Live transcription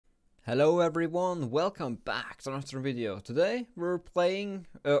Hello everyone, welcome back to another video. Today we're playing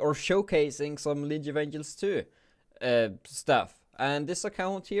or showcasing some League of Legends 2 stuff. And this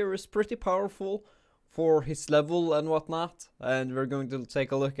account here is pretty powerful for his level and whatnot. And we're going to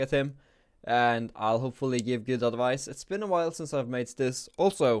take a look at him. And I'll hopefully give good advice. It's been a while since I've made this.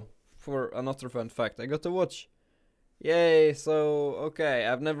 Also, for another fun fact, I got a watch. Yay, so okay,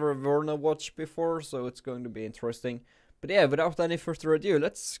 I've never worn a watch before, so it's going to be interesting. But yeah, without any further ado,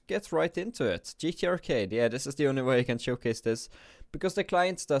 let's get right into it. GT Arcade, yeah, this is the only way I can showcase this, because the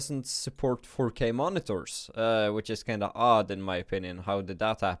client doesn't support 4K monitors, which is kinda odd in my opinion. How did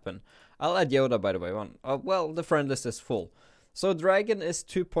that happen? I'll add Yoda, by the way. Well, the friend list is full. So Dragon is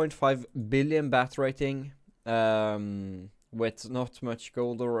 2.5 billion bat rating, with not much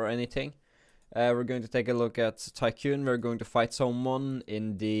gold or anything. We're going to take a look at Tycoon. We're going to fight someone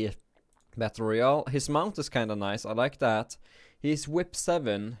in the Battle Royale. His mount is kinda nice, I like that. He's whip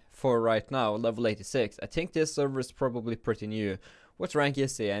 7 for right now, level 86. I think this server is probably pretty new. What rank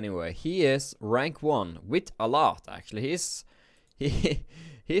is he anyway? He is rank 1, with a lot actually. He's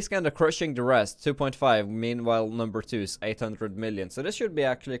kinda crushing the rest, 2.5, meanwhile number 2 is 800 million. So this should be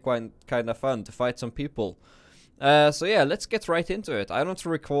actually quite kinda fun to fight some people. So yeah, let's get right into it. I don't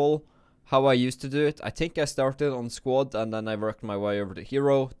recall how I used to do it. I think I started on squad and then I worked my way over to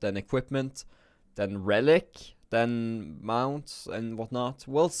hero, then equipment, then relic, then mounts and whatnot.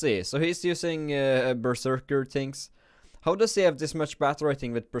 We'll see. So he's using berserker things. How does he have this much bat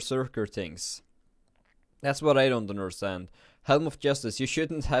rating with berserker things? That's what I don't understand. Helm of Justice, you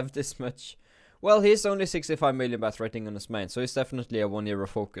shouldn't have this much. Well, he's only 65 million bat rating on his main, so he's definitely a 1 hero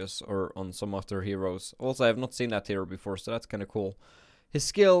focus or on some other heroes. Also, I have not seen that hero before, so that's kind of cool. His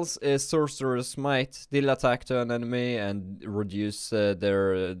skills is Sorcerer's Might, deal attack to an enemy and reduce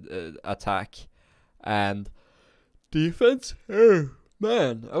their attack and defense. Oh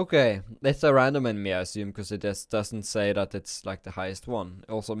man, okay. It's a random enemy, I assume, because it just doesn't say that it's like the highest one.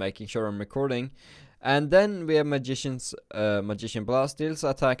 Also making sure I'm recording. And then we have Magician Blast, deals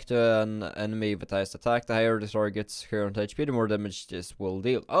attack to an enemy with highest attack. The higher the target's current HP, the more damage this will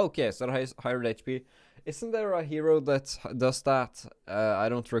deal. Okay, so the higher HP. Isn't there a hero that does that? I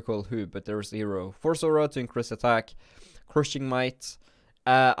don't recall who, but there's a hero. Force Aura to increase attack. Crushing Might.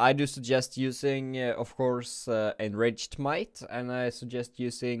 I do suggest using, of course, Enraged Might. And I suggest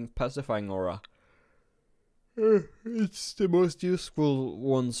using Pacifying Aura. It's the most useful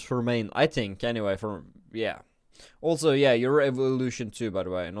ones for main, I think, anyway, yeah. Also, yeah, you're Evolution 2, by the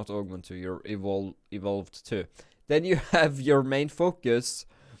way, not Augment 2, you're Evolved 2. Then you have your main focus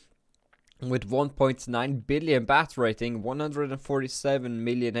with 1.9 billion bat rating, 147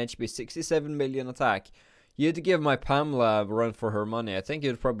 million HP, 67 million attack. You'd give my Pamela a run for her money. I think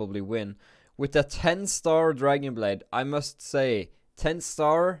you'd probably win. With a 10-star Dragon Blade, I must say,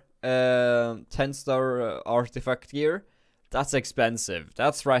 10-star artifact gear, that's expensive.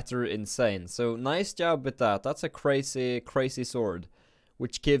 That's rather insane. So nice job with that. That's a crazy sword,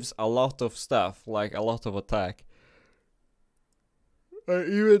 which gives a lot of stuff, like a lot of attack.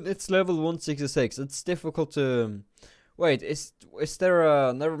 Even it's level 166. It's difficult to. Wait, is there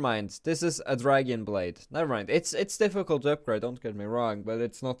a? Never mind. This is a Dragon Blade. Never mind. It's difficult to upgrade. Don't get me wrong, but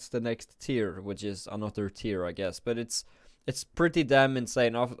it's not the next tier, which is another tier, I guess. But it's pretty damn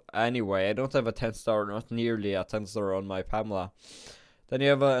insane. Anyway, I don't have a 10-star, not nearly a 10-star on my Pamela. Then you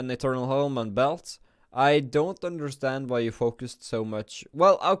have an Eternal Helm and belt. I don't understand why you focused so much.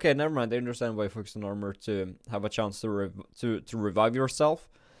 Well, okay, never mind. I understand why you focused on armor to have a chance to revive yourself.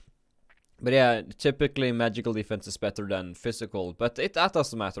 But yeah, typically magical defense is better than physical, but that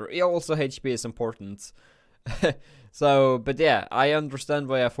doesn't matter. Yeah, also HP is important. So, but yeah, I understand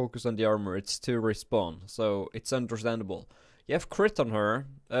why I focus on the armor. It's to respawn, so it's understandable. You have crit on her.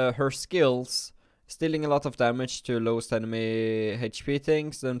 Her skills, dealing a lot of damage to lowest enemy HP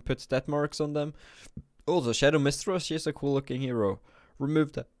things, then put death marks on them. Also, Shadow Mistress, she's a cool looking hero.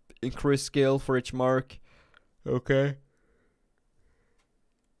 Remove the increased skill for each mark. Okay.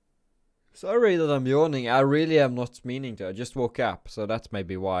 Sorry that I'm yawning, I really am not meaning to, I just woke up, so that's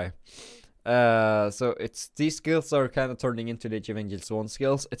maybe why. So these skills are kind of turning into the League of Legends 1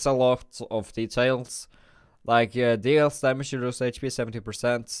 skills. It's a lot of details. Like, deals damage to those HP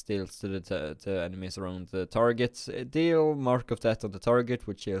 70%, deals to the enemies around the target. Deal mark of death on the target,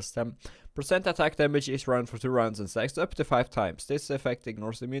 which heals them. Percent attack damage each round for 2 rounds and stacks up to 5 times. This effect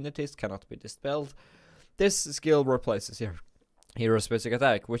ignores immunities, cannot be dispelled. This skill replaces your hero's basic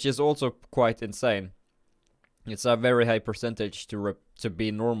attack, which is also quite insane. It's a very high percentage to be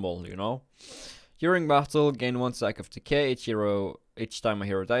normal, you know? During battle, gain 1 stack of decay. Each time a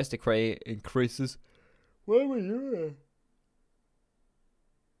hero dies, decay increases. Why were you?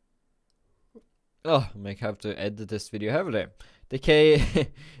 Oh, I may have to edit this video heavily. Decay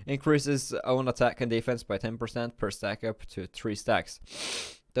increases own attack and defense by 10% per stack up to 3 stacks.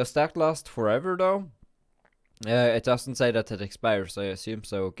 Does that last forever though? It doesn't say that it expires, so I assume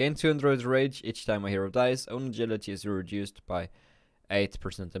so. Gain 200 rage each time a hero dies. Own agility is reduced by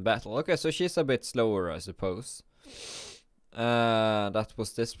 8% in battle. Okay, so she's a bit slower, I suppose. That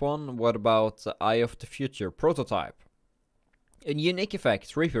was this one. What about Eye of the Future Prototype? A unique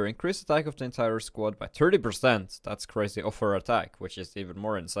effect, Reaper, increase attack of the entire squad by 30%. That's crazy. Off her attack, which is even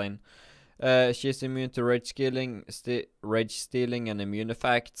more insane. She's immune to rage stealing and immune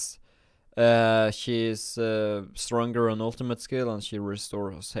effects. She's stronger on ultimate skill, and she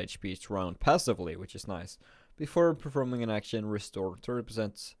restores HP each round passively, which is nice. Before performing an action, restore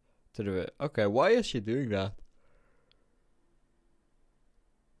 30% to the... Okay, why is she doing that?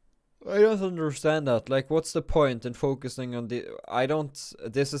 I don't understand that. Like, what's the point in focusing on the...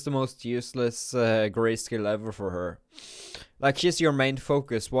 This is the most useless gray skill ever for her. Like, she's your main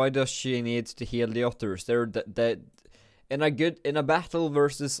focus. Why does she need to heal the others? They're dead. In a battle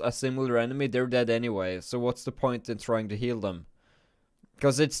versus a similar enemy, they're dead anyway. So what's the point in trying to heal them?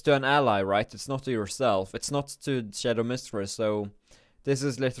 Because it's to an ally, right? It's not to yourself. It's not to Shadow Mistress. So this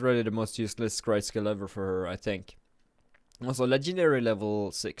is literally the most useless gray skill ever for her, I think. Also, legendary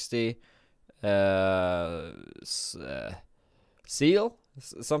level 60, seal,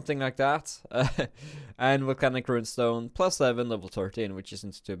 something like that, and volcanic runestone plus 7, level 13, which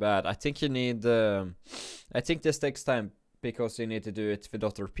isn't too bad. I think you need, I think this takes time because you need to do it with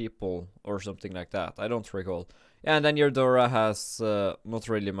other people or something like that. I don't recall. Yeah, and then your Dora has not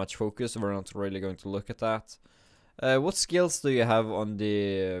really much focus. We're not really going to look at that. What skills do you have on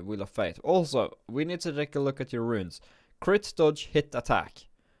the Wheel of Fate? Also, we need to take a look at your runes. Crit, dodge, hit, attack.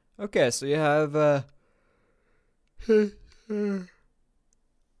 Okay, so you have... I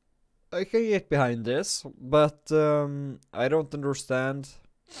can get behind this, but I don't understand.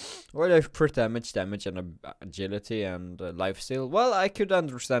 Well, I have crit damage, and agility, and lifesteal. Well, I could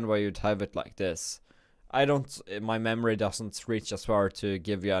understand why you'd have it like this. My memory doesn't reach as far to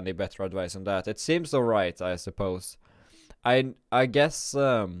give you any better advice on that. It seems alright, I suppose. I guess...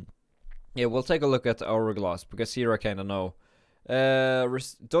 yeah, we'll take a look at Hourglass, because here I kinda know.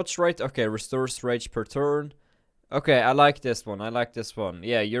 Dodge right, okay, restores rage per turn. Okay, I like this one,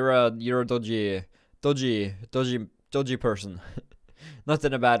 Yeah, you're a dodgy person. Not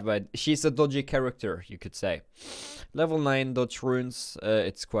in a bad way. She's a dodgy character, you could say. Level 9 dodge runes,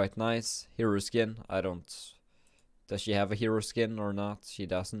 it's quite nice. Hero skin, does she have a hero skin or not? She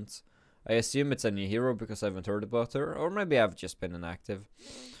doesn't. I assume it's a new hero because I haven't heard about her, or maybe I've just been inactive.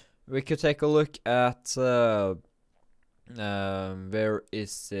 We could take a look at where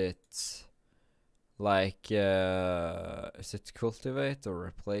is it? Like is it cultivate or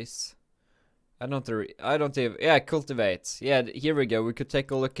replace? I don't even, yeah, cultivate. Yeah, here we go. We could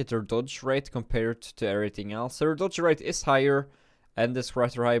take a look at her dodge rate compared to everything else. Her dodge rate is higher, and this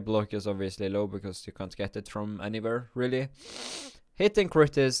rather high block is obviously low because you can't get it from anywhere really. Hit and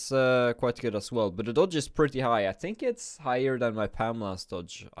crit is quite good as well, but the dodge is pretty high. I think it's higher than my Pamela's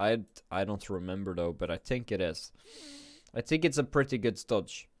dodge. I don't remember though, but I think it is. I think it's a pretty good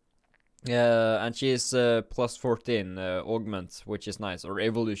dodge. And she is plus 14 augment, which is nice, or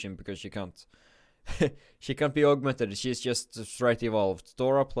evolution because she can't she can't be augmented. She's just straight evolved.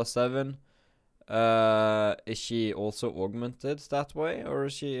 Dora plus 7. Is she also augmented that way, or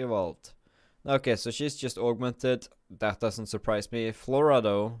is she evolved? Okay, so she's just augmented. That doesn't surprise me. Flora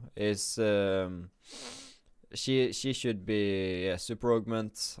though is she should be super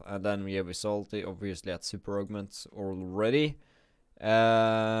augment, and then we have Isolde obviously at super augment already,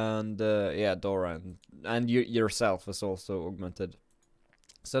 and yeah, Dora and you yourself is also augmented.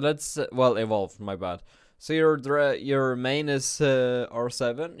 So let's well, evolved. My bad. So your main is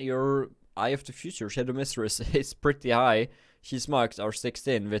R7. Your Eye of the Future Shadow Mistress is pretty high. She's marked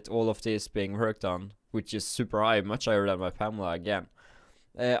R16 with all of these being worked on, which is super high, much higher than my Pamela again.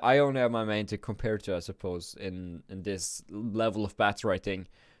 I only have my main to compare to, I suppose, in this level of bat rating.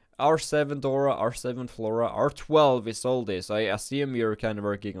 R7 Dora, R7 Flora, R12 Isolde. So I assume you're kind of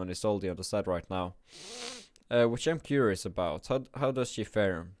working on Isolde on the side right now. Which I'm curious about. How does she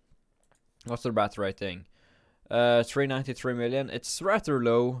fare? What's her bat rating? 393 million. It's rather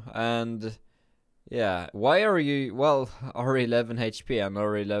low, and yeah. Why are you... Well, R11 HP and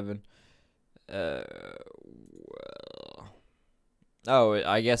R11... well... Oh,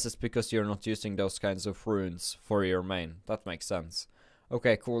 I guess it's because you're not using those kinds of runes for your main. That makes sense.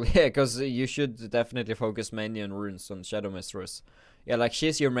 Okay, cool. Yeah, because you should definitely focus mainly on runes on Shadow Mistress. Yeah, like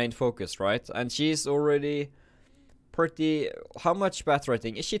she's your main focus, right? And she's already pretty... How much bat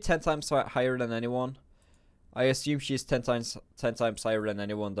rating? Is she 10 times higher than anyone? I assume she's 10 times higher than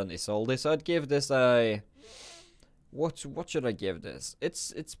anyone than Isolde. So I'd give this a... What should I give this?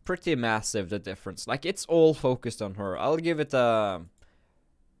 It's pretty massive, the difference. Like, it's all focused on her. I'll give it a...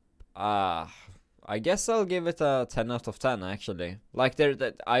 I guess I'll give it a 10 out of 10, actually. Like,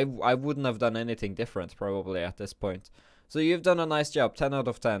 I wouldn't have done anything different, probably, at this point. So you've done a nice job. 10 out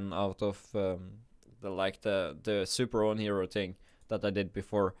of 10 out of the super own hero thing that I did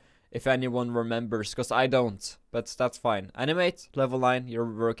before. If anyone remembers, because I don't, but that's fine. Animate, level 9, you're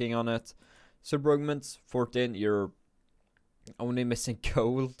working on it. Super augments, 14, you're only missing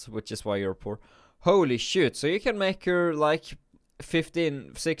gold, which is why you're poor. Holy shit, so you can make her like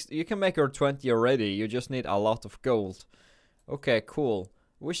 15, 16, you can make her 20 already, you just need a lot of gold. Okay, cool.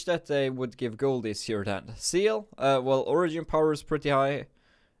 Wish that they would give gold this year then. Seal, well, origin power is pretty high.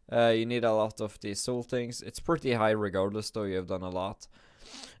 You need a lot of these soul things. It's pretty high regardless, though you've done a lot.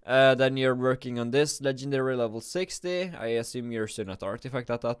 Then you're working on this legendary level 60. I assume you're soon at artifact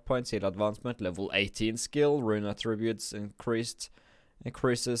at that point. Seal advancement level 18 skill. Rune attributes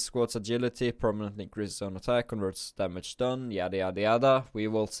increases squad's agility, permanently increases on attack, converts damage done, yada yada yada.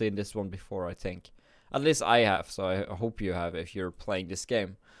 We've all seen this one before, I think. At least I have, so I hope you have if you're playing this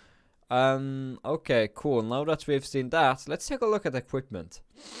game. Okay, cool. Now that we've seen that, let's take a look at equipment.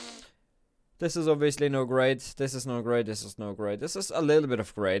 This is obviously no grade. This is no grade. This is no grade. This is a little bit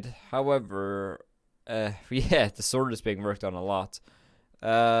of grade. However, yeah, the sword is being worked on a lot.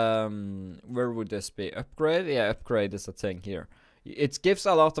 Where would this be? Upgrade? Yeah, upgrade is a thing here. It gives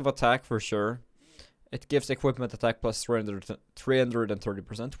a lot of attack for sure. It gives equipment attack plus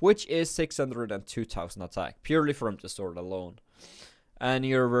 330%, which is 602,000 attack, purely from the sword alone. And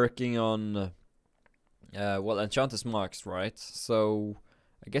you're working on, well, Enchantress Max, right? So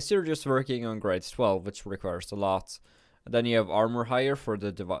I guess you're just working on grade 12, which requires a lot. And then you have armor higher for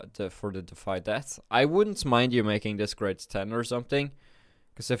the Defy Death. I wouldn't mind you making this grade 10 or something,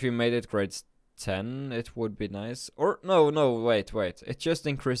 because if you made it grade 10, it would be nice. Or no, wait. It just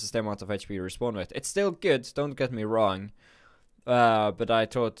increases the amount of HP you respawn with. It's still good, don't get me wrong. But I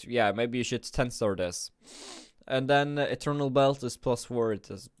thought, yeah, maybe you should 10-star this. And then Eternal Belt is +4.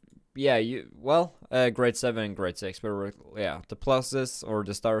 It is, yeah, grade 7 and grade 6. But yeah, the pluses or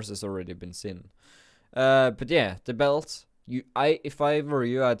the stars has already been seen. But yeah, the belt. If I were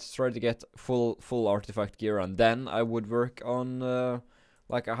you, I'd try to get full artifact gear, and then I would work on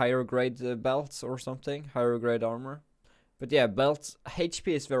like a higher grade belt or something, higher grade armor. But yeah, belt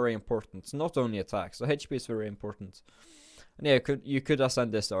HP is very important, not only attack. So HP is very important. And yeah, you could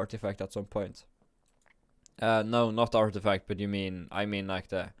ascend this artifact at some point. No, not artifact, but I mean like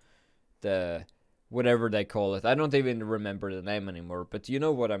the whatever they call it. I don't even remember the name anymore, but you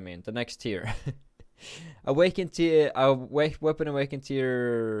know what I mean. The next tier. Awakened tier, weapon awakened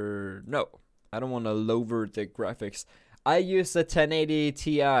tier. No, I don't want to lower the graphics. I use a 1080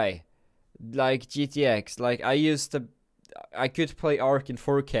 Ti, like GTX. Like I could play Ark in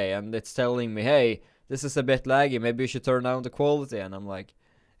 4K, and it's telling me, hey, this is a bit laggy. Maybe you should turn down the quality. And I'm like,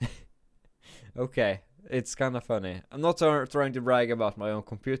 okay, it's kind of funny. I'm not trying to brag about my own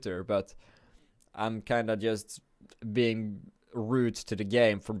computer, but I'm kind of just being rude to the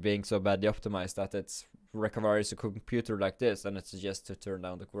game for being so badly optimized that it requires a computer like this, and it suggests to turn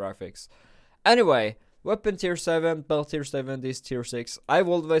down the graphics. Anyway. Weapon tier 7, belt tier 7, this tier 6. I've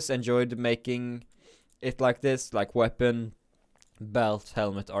always enjoyed making it like this, like weapon, belt,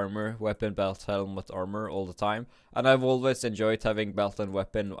 helmet, armor, weapon, belt, helmet, armor all the time. And I've always enjoyed having belt and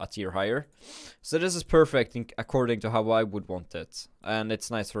weapon a tier higher. So this is perfect according to how I would want it. And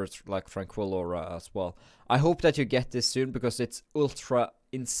it's nice for like Tranquil Aura as well. I hope that you get this soon because it's ultra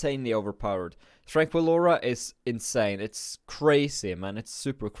insanely overpowered. Tranquil Aura is insane. It's crazy, man. It's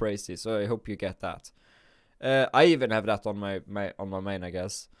super crazy. So I hope you get that. I even have that on my main, I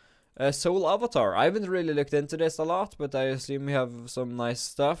guess. Soul Avatar. I haven't really looked into this a lot, but I assume you have some nice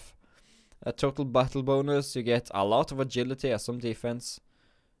stuff. A total battle bonus. You get a lot of agility, some defense,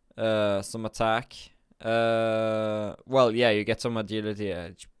 some attack. Well, yeah, you get some agility.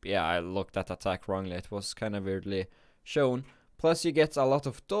 Yeah, I looked at attack wrongly. It was kind of weirdly shown. Plus, you get a lot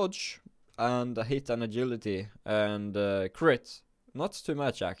of dodge and a hit and agility and crit. Not too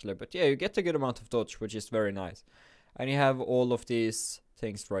much, actually, but yeah, you get a good amount of dodge, which is very nice. And you have all of these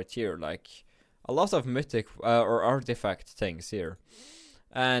things right here, like a lot of mythic or artifact things here.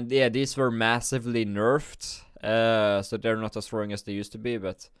 And yeah, these were massively nerfed, so they're not as strong as they used to be,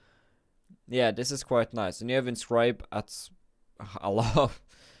 but yeah, this is quite nice. And you have Inscribe at a lot,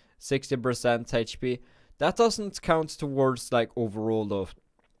 60% HP. That doesn't count towards like overall though.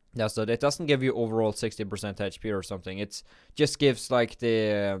 Yeah, so it doesn't give you overall 60% HP or something. It just gives like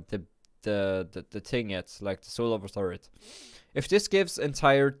the thing, it's like the soul of a turret. If this gives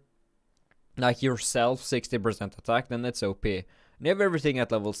entire, like yourself, 60% attack, then it's OP. And you have everything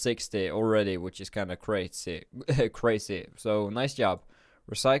at level 60 already, which is kind of crazy. Crazy. So nice job.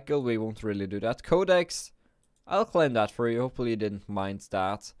 Recycle, we won't really do that. Codex, I'll claim that for you. Hopefully you didn't mind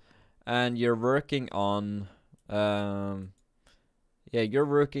that. And you're working on, yeah, you're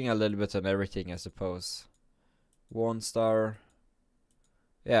working a little bit on everything, I suppose. 1 star.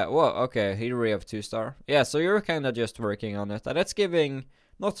 Yeah, well, okay, here we have 2 star. Yeah, so you're kind of just working on it. And it's giving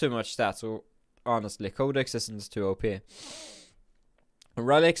not too much stats, so honestly, Codex isn't too OP.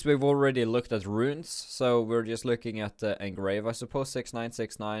 Relics, we've already looked at runes, so we're just looking at the engrave, I suppose.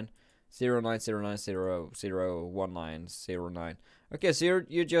 6969 0909001909. Okay, so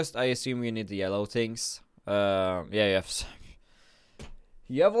you just, I assume you need the yellow things. Yeah,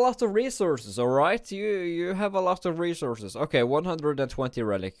 you have a lot of resources, alright? You have a lot of resources. Okay, 120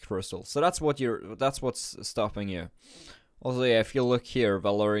 relic crystals. So that's what's stopping you. Also, yeah, if you look here,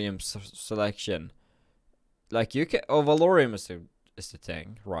 Valorium selection. Like you can, oh, Valorium is the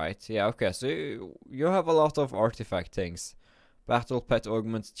thing, right? Yeah, okay, so you have a lot of artifact things. Battle pet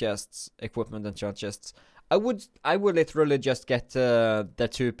augment chests, equipment enchant chests. I would literally just get the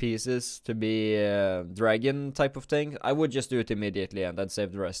 2 pieces to be dragon type of thing. I would just do it immediately and then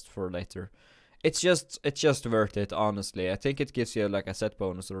save the rest for later. It's just worth it, honestly. I think it gives you like a set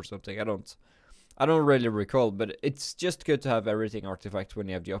bonus or something. I don't really recall, but it's just good to have everything artifact when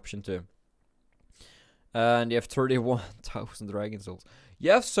you have the option to. And you have 31,000 dragon souls.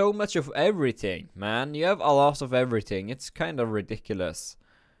 You have so much of everything, man. You have a lot of everything. It's kind of ridiculous.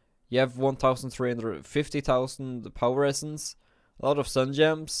 You have 1,350,000 power essence, a lot of sun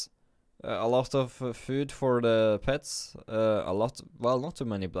gems, a lot of food for the pets, well, not too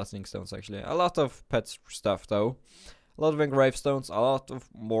many blessing stones actually. A lot of pet stuff though. A lot of engraved stones, a lot of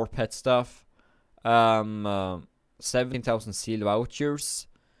more pet stuff. 17,000 seal vouchers.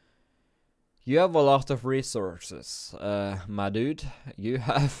 You have a lot of resources, my dude. You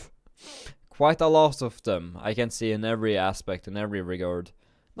have quite a lot of them. I can see in every aspect, in every regard.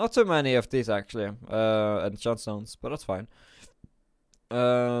 Not too many of these actually, enchant stones, but that's fine.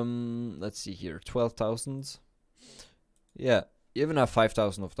 Let's see here, 12,000. Yeah, you even have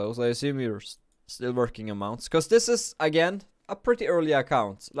 5,000 of those. I assume you're still working on mounts, because this is, again, a pretty early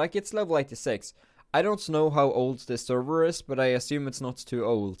account. Like, it's level 86. I don't know how old this server is, but I assume it's not too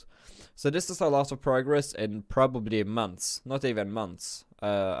old. So this is a lot of progress in probably months, not even months,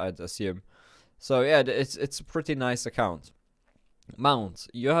 I'd assume. So yeah, it's a pretty nice account. Mount,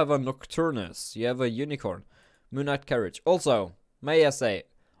 you have a Nocturnus, you have a Unicorn, Moonlight Carriage. Also, may I say,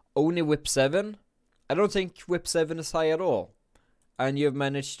 only whip 7? I don't think whip 7 is high at all. And you've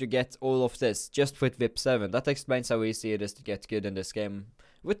managed to get all of this just with whip 7. That explains how easy it is to get good in this game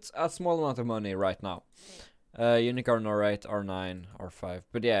with a small amount of money right now. Unicorn R8, R9, R5.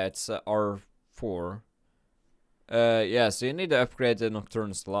 But yeah, it's R4. Yeah, so you need to upgrade the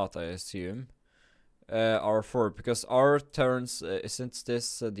Nocturnus a lot, I assume. R4, because R turns, isn't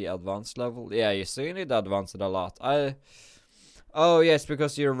this the advanced level? Yeah, so you need to advance it a lot. Oh yes,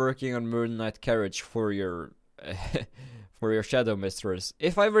 because you're working on Moonlight Carriage for your for your Shadow Mistress.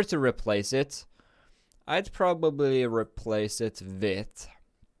 If I were to replace it, I'd probably replace it with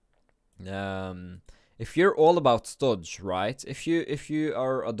if you're all about dodge, right? If you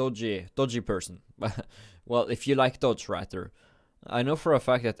are a dodgy person, well, if you like dodge rather. I know for a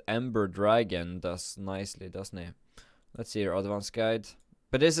fact that Ember Dragon does nicely, doesn't he? Let's see here, advanced guide.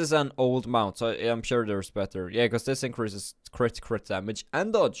 But this is an old mount, so I'm sure there's better. Yeah, because this increases crit damage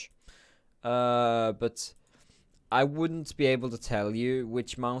and dodge. But I wouldn't be able to tell you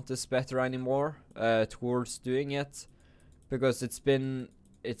which mount is better anymore towards doing it, because it's been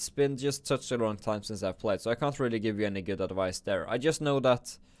just such a long time since I've played, so I can't really give you any good advice there. I just know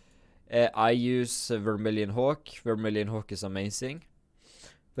that I use Vermilion Hawk. Vermilion Hawk is amazing.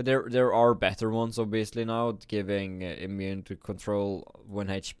 But there are better ones, obviously, now, giving immune to control when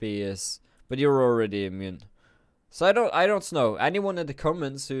HP is... But you're already immune. So I don't know. Anyone in the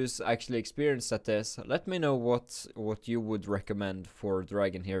comments who's actually experienced at this, let me know what you would recommend for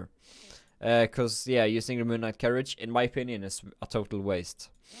Dragon here. Because, yeah, using the Moonlight Carriage, in my opinion, is a total waste.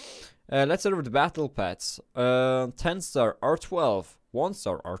 Let's start with the battle pets. 10 star R12. 1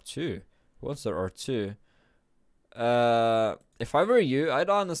 star R2. 1 star R2. If I were you, I'd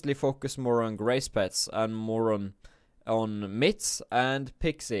honestly focus more on Grace pets and more on Mitts and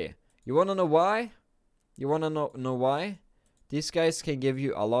Pixie. You wanna know why? You wanna know why? these guys can give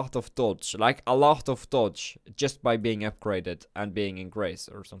you a lot of dodge, like a lot of dodge, just by being upgraded and being in grace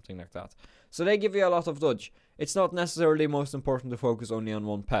or something like that. So they give you a lot of dodge. It's not necessarily most important to focus only on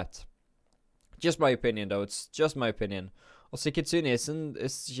one pet. Just my opinion, though. It's just my opinion. Also, Kitsune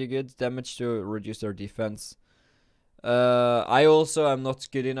is she good? Damage to reduce their defense. I also am not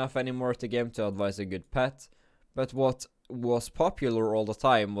good enough anymore at the game to advise a good pet. But what was popular all the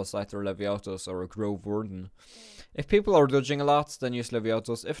time was either Leviatos or a Grove Warden. If people are dodging a lot, then use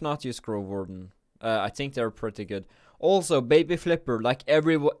Leviatos. If not, use Grove Warden. I think they're pretty good. Also, Baby Flipper. Like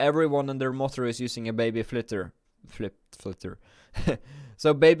everyone and their mother is using a Baby Flitter. Flitter.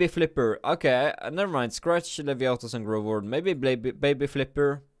 So Baby Flipper. Okay, never mind. Scratch Leviatos and Grove Warden. Maybe Baby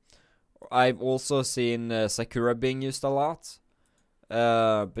Flipper. I've also seen Sakura being used a lot.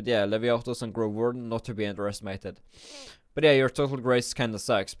 But yeah, Leviatos and Grove Warden, not to be underestimated. But yeah, your total grace kinda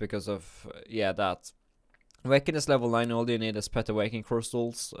sucks because of, yeah, that. Awaken is level 9, all you need is pet awakening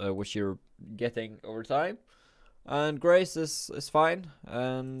crystals, which you're getting over time. And grace is fine,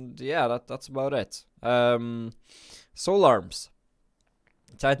 and yeah, that's about it. Soul Arms.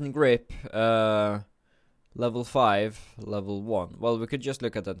 Titan Grip, level 5, level 1. Well, we could just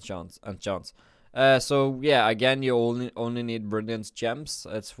look at enchants. So yeah, again, you only need Brilliant Gems.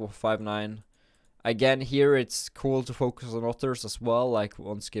 It's for 5/9. Again, here it's cool to focus on others as well, like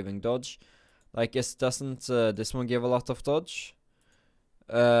ones giving dodge. Like, doesn't this one give a lot of dodge?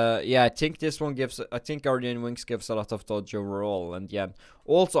 Yeah, I think this one gives. I think Guardian Wings gives a lot of dodge overall, and yeah.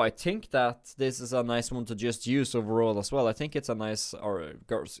 Also, I think that this is a nice one to just use overall as well. I think it's a nice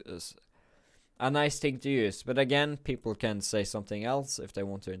a nice thing to use. But again, people can say something else if they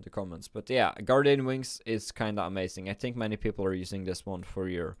want to in the comments. But yeah, Guardian Wings is kind of amazing. I think many people are using this one for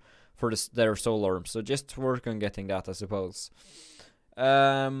their soul arms. So just work on getting that, I suppose.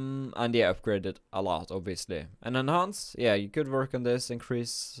 And yeah, upgrade it a lot, obviously. And enhance, yeah, you could work on this,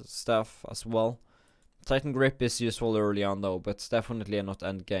 increase stuff as well. Titan Grip is useful early on though, but definitely not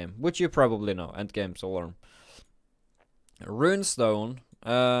end game, which you probably know. End game soul arm. Runestone,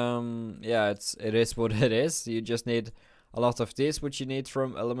 yeah, it is what it is. You just need a lot of these, which you need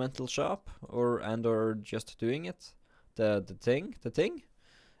from Elemental Shop or just doing it. The thing.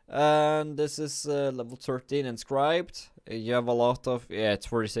 And this is level 13 inscribed. You have a lot of, yeah, it's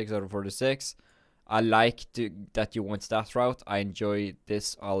 46 out of 46. I like that you went that route. I enjoy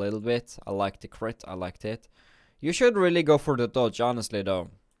this a little bit. I like the crit. I liked it. You should really go for the dodge, honestly,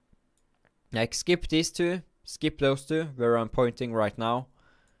 though. Like, skip these two. Skip those two, where I'm pointing right now.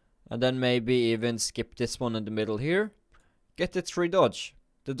 And then maybe even skip this one in the middle here. Get the 3 dodge.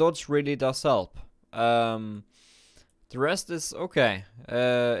 The dodge really does help. The rest is okay.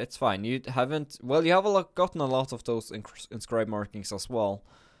 It's fine. You haven't... Well, you have gotten a lot of those inscribed markings as well.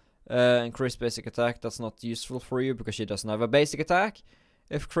 Increased basic attack, that's not useful for you because she doesn't have a basic attack.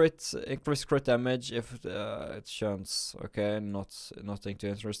 If increased crit damage, if it's chance, okay, nothing too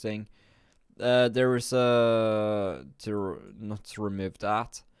interesting. There is not to remove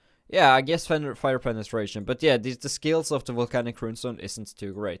that. Yeah, I guess fire penetration, but yeah, the skills of the volcanic runestone isn't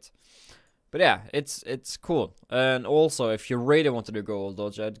too great. But yeah, it's cool. And also, if you really wanted to go all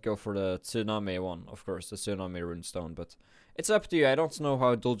dodge, I'd go for the tsunami one, of course, the tsunami runestone. But it's up to you. I don't know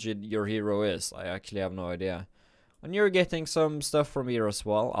how dodgy your hero is. I actually have no idea. And you're getting some stuff from here as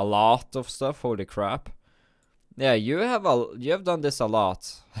well. A lot of stuff. Holy crap! Yeah, you have done this a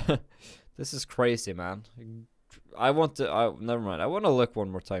lot. This is crazy, man. Never mind. I want to look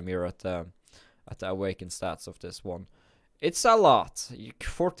one more time here at the awakened stats of this one. It's a lot.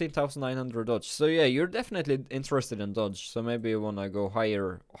 14,900 dodge. So yeah, you're definitely interested in dodge. So maybe you wanna go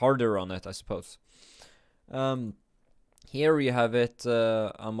harder on it, I suppose. Here you have it,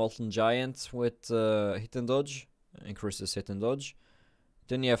 a Molten Giant with hit and dodge. Increases hit and dodge.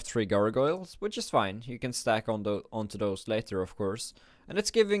 Then you have 3 gargoyles, which is fine. You can stack onto those later, of course. And it's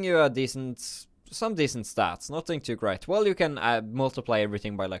giving you some decent stats. Nothing too great. Well, you can multiply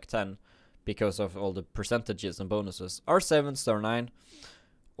everything by like 10. Because of all the percentages and bonuses. R7, star 9.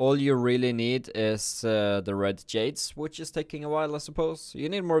 All you really need is the red jades, which is taking a while, I suppose. You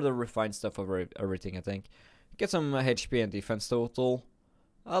need more of the refined stuff over everything, I think. Get some HP and defense total.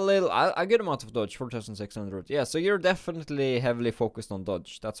 A good amount of dodge, 4,600. Yeah, so you're definitely heavily focused on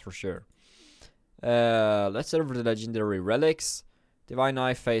dodge, that's for sure. Let's head over the legendary relics. Divine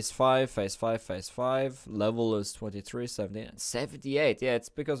Eye, phase 5, phase 5, phase 5. Level is 23, 17, and 78. Yeah, it's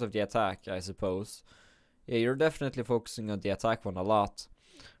because of the attack, I suppose. Yeah, you're definitely focusing on the attack one a lot.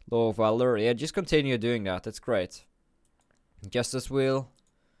 Law of Valor. Yeah, just continue doing that. It's great. Justice Wheel.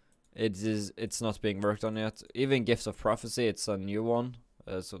 It's not being worked on yet. Even Gifts of Prophecy, it's a new one.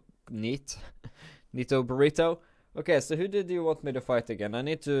 So neat. Neato Burrito. Okay, so who did you want me to fight again? I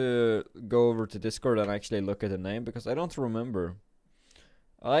need to go over to Discord and actually look at the name because I don't remember.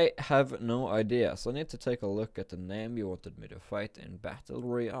 I have no idea, so I need to take a look at the name you wanted me to fight in Battle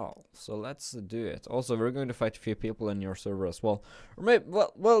Royale. So let's do it. Also, we're going to fight a few people in your server as well. Or maybe,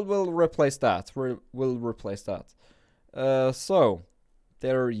 well, we'll replace that. We'll replace that. So,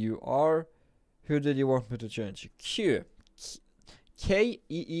 there you are. Who did you want me to change? Q.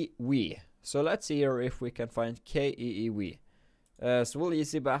 K-E-E-W. So let's see here if we can find K-E-E-W. So we'll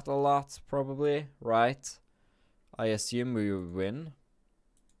easy battle a lot, probably, right? I assume we will win.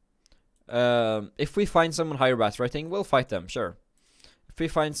 If we find someone higher bat rating, we'll fight them, sure. If we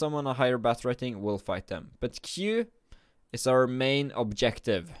find someone a higher bat rating, we'll fight them. But Q is our main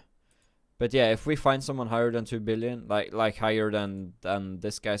objective. But yeah, if we find someone higher than 2 billion, like higher than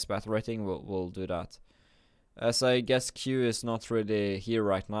this guy's bat rating, we'll do that. As I guess Q is not really here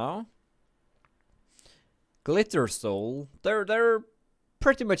right now. Glitter Soul, they're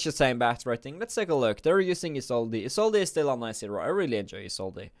pretty much the same bat rating. Let's take a look. They're using Isolde. Isolde is still a nice hero. I really enjoy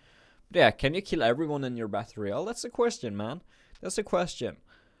Isolde. But yeah, can you kill everyone in your battle royale? That's a question, man. That's a question.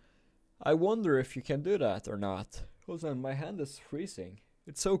 I wonder if you can do that or not. Hold on, my hand is freezing.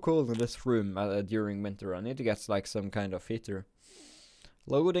 It's so cold in this room during winter. I need to get like some kind of heater.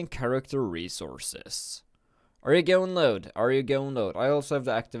 Loading character resources. Are you going load? Are you going load? I also have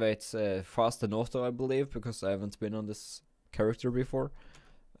to activate fast and auto, I believe, because I haven't been on this character before.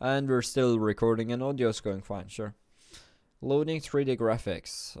 And we're still recording and audio is going fine, sure. Loading 3D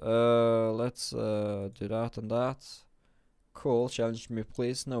graphics. Let's do that and that. Cool, challenge me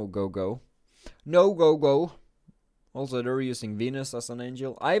please. No, go. No, go. Also, they're using Venus as an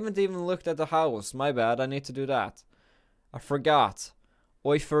angel. I haven't even looked at the house. My bad, I need to do that. I forgot.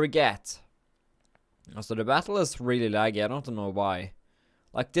 I forget. Also, the battle is really laggy. I don't know why.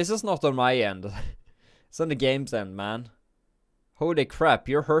 Like, this is not on my end. It's on the game's end, man. Holy crap,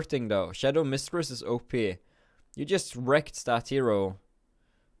 you're hurting though. Shadow Mistress is OP. You just wrecked that hero.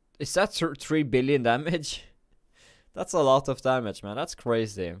 Is that 3 billion damage? That's a lot of damage, man. That's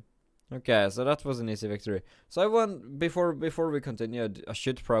crazy. Okay, so that was an easy victory. So I want, before we continue, I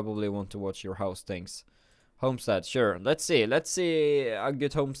should probably want to watch your house things. Homestead, sure. Let's see a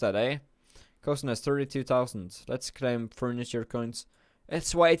good homestead, eh? Costing us 32,000. Let's claim furniture coins.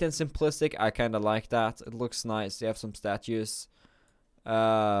 It's white and simplistic. I kind of like that. It looks nice. You have some statues.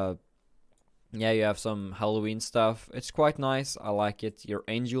 Yeah, you have some Halloween stuff. It's quite nice. I like it. Your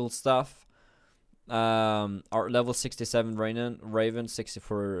angel stuff. Our level 67 Raven,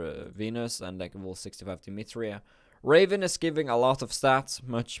 64 Venus, and level 65 Dimitria. Raven is giving a lot of stats,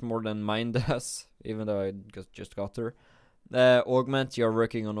 much more than mine does, even though I just got her. Augment, you're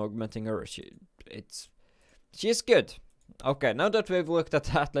working on augmenting her. She's good. Okay, now that we've looked at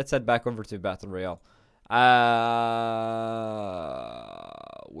that, let's head back over to Battle Royale.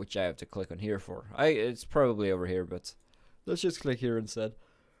 Which I have to click on here for. It's probably over here, but let's just click here instead.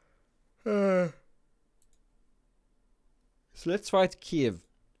 So let's fight Kiev.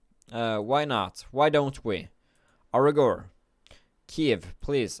 Why not? Why don't we? Aragor. Kiev,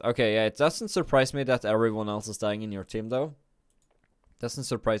 please. Okay, yeah, it doesn't surprise me that everyone else is dying in your team, though. Doesn't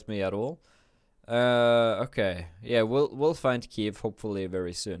surprise me at all. Okay. Yeah, we'll find Kiev hopefully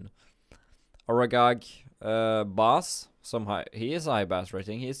very soon. Aragag, boss. He is a high bass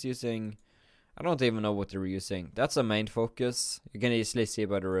rating. He's using, I don't even know what they're using. That's a main focus. You can easily see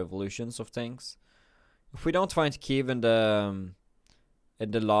by the revolutions of things. If we don't find Kiev in the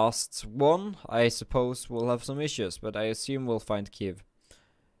last one, I suppose we'll have some issues, but I assume we'll find Kiev.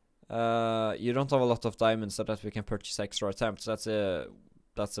 You don't have a lot of diamonds so that we can purchase extra attempts. That's a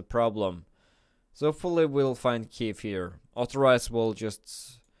problem. So hopefully we'll find Kiev here. Otherwise we'll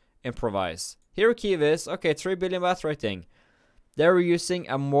just improvise. Here Kiev is. Okay, 3 billion baht rating. They're using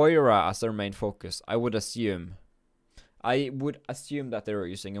a Moira as their main focus, I would assume. I would assume that they're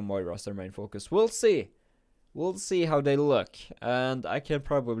using a Moira as their main focus. We'll see. We'll see how they look. And I can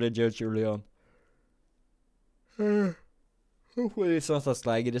probably judge early on. Hopefully it's not as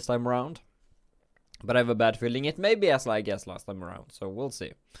laggy this time around. But I have a bad feeling it may be as laggy as last time around. So we'll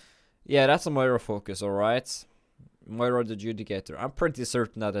see. Yeah, that's a Moira focus, alright. Moira the Judicator. I'm pretty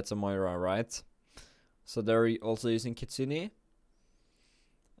certain that it's a Moira, right? So they're also using Kitsune.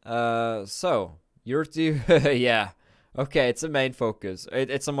 So, you're two. Yeah. Okay, it's a main focus.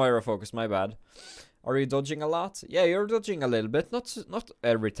 It's a Moira focus, my bad. Are you dodging a lot? Yeah, you're dodging a little bit. Not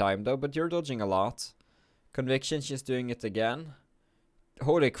every time, though, but you're dodging a lot. Conviction, she's doing it again.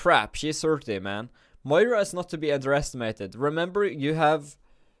 Holy crap, she's 30, man. Moira is not to be underestimated. Remember, you have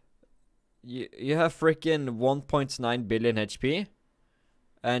freaking 1.9 billion HP.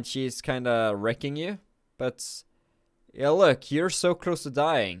 And she's kinda wrecking you. But Yeah, look, you're so close to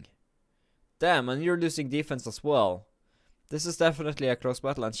dying. Damn, and you're losing defense as well. This is definitely a close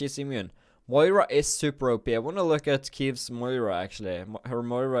battle, and she's immune. Moira is super OP. I want to look at Keeve's Moira, actually. Her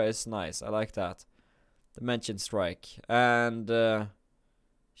Moira is nice. I like that. Dimension Strike. And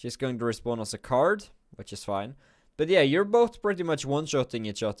she's going to respawn as a card, which is fine. But yeah, you're both pretty much one-shotting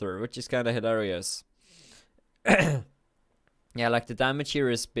each other, which is kind of hilarious. Yeah, like the damage here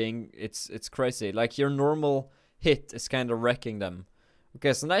is being... It's crazy. Like your normal hit is kind of wrecking them.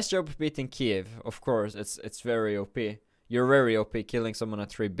 Okay, so nice job beating Kiev. Of course, it's very OP. You're very OP killing someone at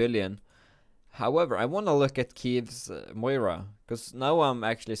 3 billion. However, I want to look at Kiev's Moira, because now I'm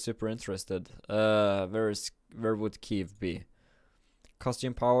actually super interested. Where would Kiev be?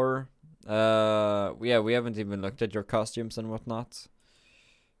 Costume power. Yeah, we haven't even looked at your costumes and whatnot.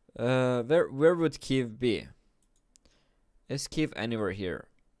 Where would Kiev be? Is Kiev anywhere here?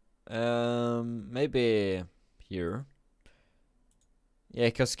 Maybe here. Yeah,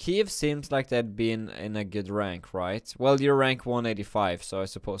 because Kiev seems like they'd been in a good rank, right? Well, you're rank 185, so I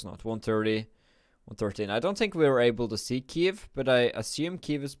suppose not. 130, 113. I don't think we were able to see Kiev, but I assume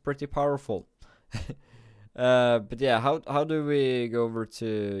Kiev is pretty powerful. But yeah, how do we go over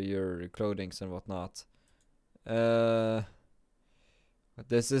to your clothings and whatnot?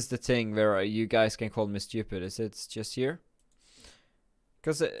 This is the thing where you guys can call me stupid. Is it just here?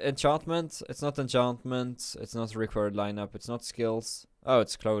 Because enchantment, it's not enchantment, it's not required lineup, it's not skills. Oh,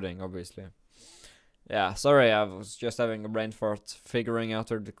 it's clothing, obviously. Yeah, sorry, I was just having a brain fart figuring out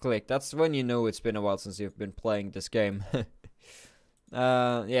where to click. That's when you know it's been a while since you've been playing this game.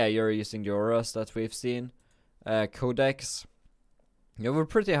 Yeah, you're using the auras that we've seen. Codex. You have a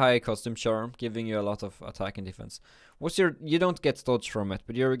pretty high custom charm, giving you a lot of attack and defense. You don't get dodge from it,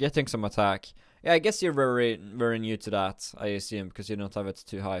 but you're getting some attack. Yeah, I guess you're very new to that, I assume, because you don't have it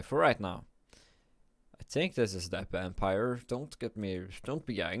too high for right now. I think this is the Empire. Don't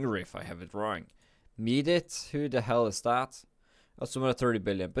be angry if I have it wrong. Meet it? Who the hell is that? Oh, someone at 30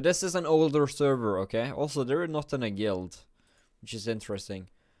 billion. But this is an older server, okay? Also, they're not in a guild, which is interesting.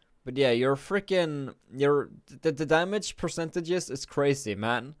 But yeah, the damage percentages is crazy,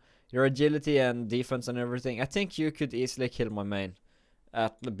 man. Your agility and defense and everything. I think you could easily kill my main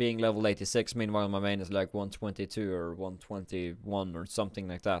at being level 86. Meanwhile, my main is like 122 or 121 or something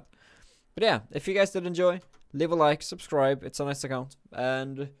like that. But yeah, if you guys did enjoy, leave a like, subscribe. It's a nice account.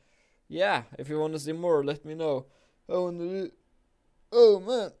 And yeah, if you want to see more, let me know. Oh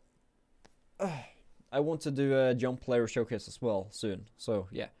man. I want to do a jump player showcase as well soon. So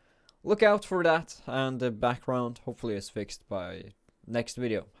yeah, look out for that. And the background hopefully is fixed by next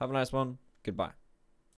video. Have a nice one. Goodbye.